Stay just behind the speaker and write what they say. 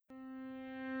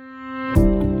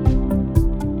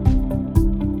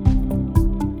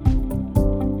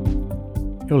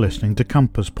You're listening to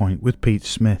Compass Point with Pete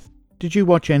Smith. Did you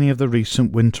watch any of the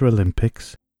recent Winter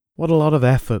Olympics? What a lot of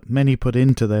effort many put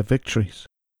into their victories.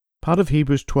 Part of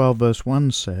Hebrews 12 verse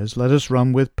 1 says, "Let us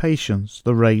run with patience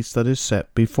the race that is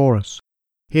set before us."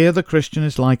 Here the Christian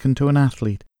is likened to an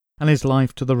athlete, and his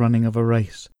life to the running of a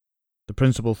race. The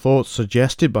principal thoughts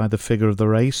suggested by the figure of the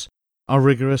race are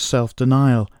rigorous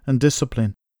self-denial and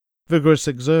discipline, vigorous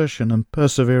exertion and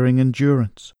persevering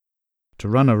endurance. To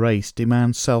run a race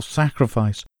demands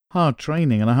self-sacrifice, hard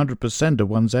training, and 100% of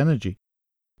one's energy.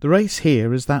 The race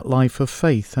here is that life of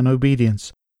faith and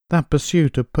obedience, that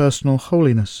pursuit of personal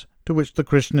holiness to which the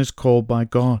Christian is called by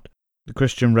God. The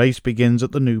Christian race begins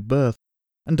at the new birth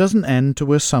and doesn't end till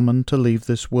we're summoned to leave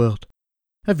this world.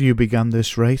 Have you begun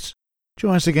this race?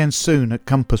 Join us again soon at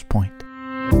Compass Point.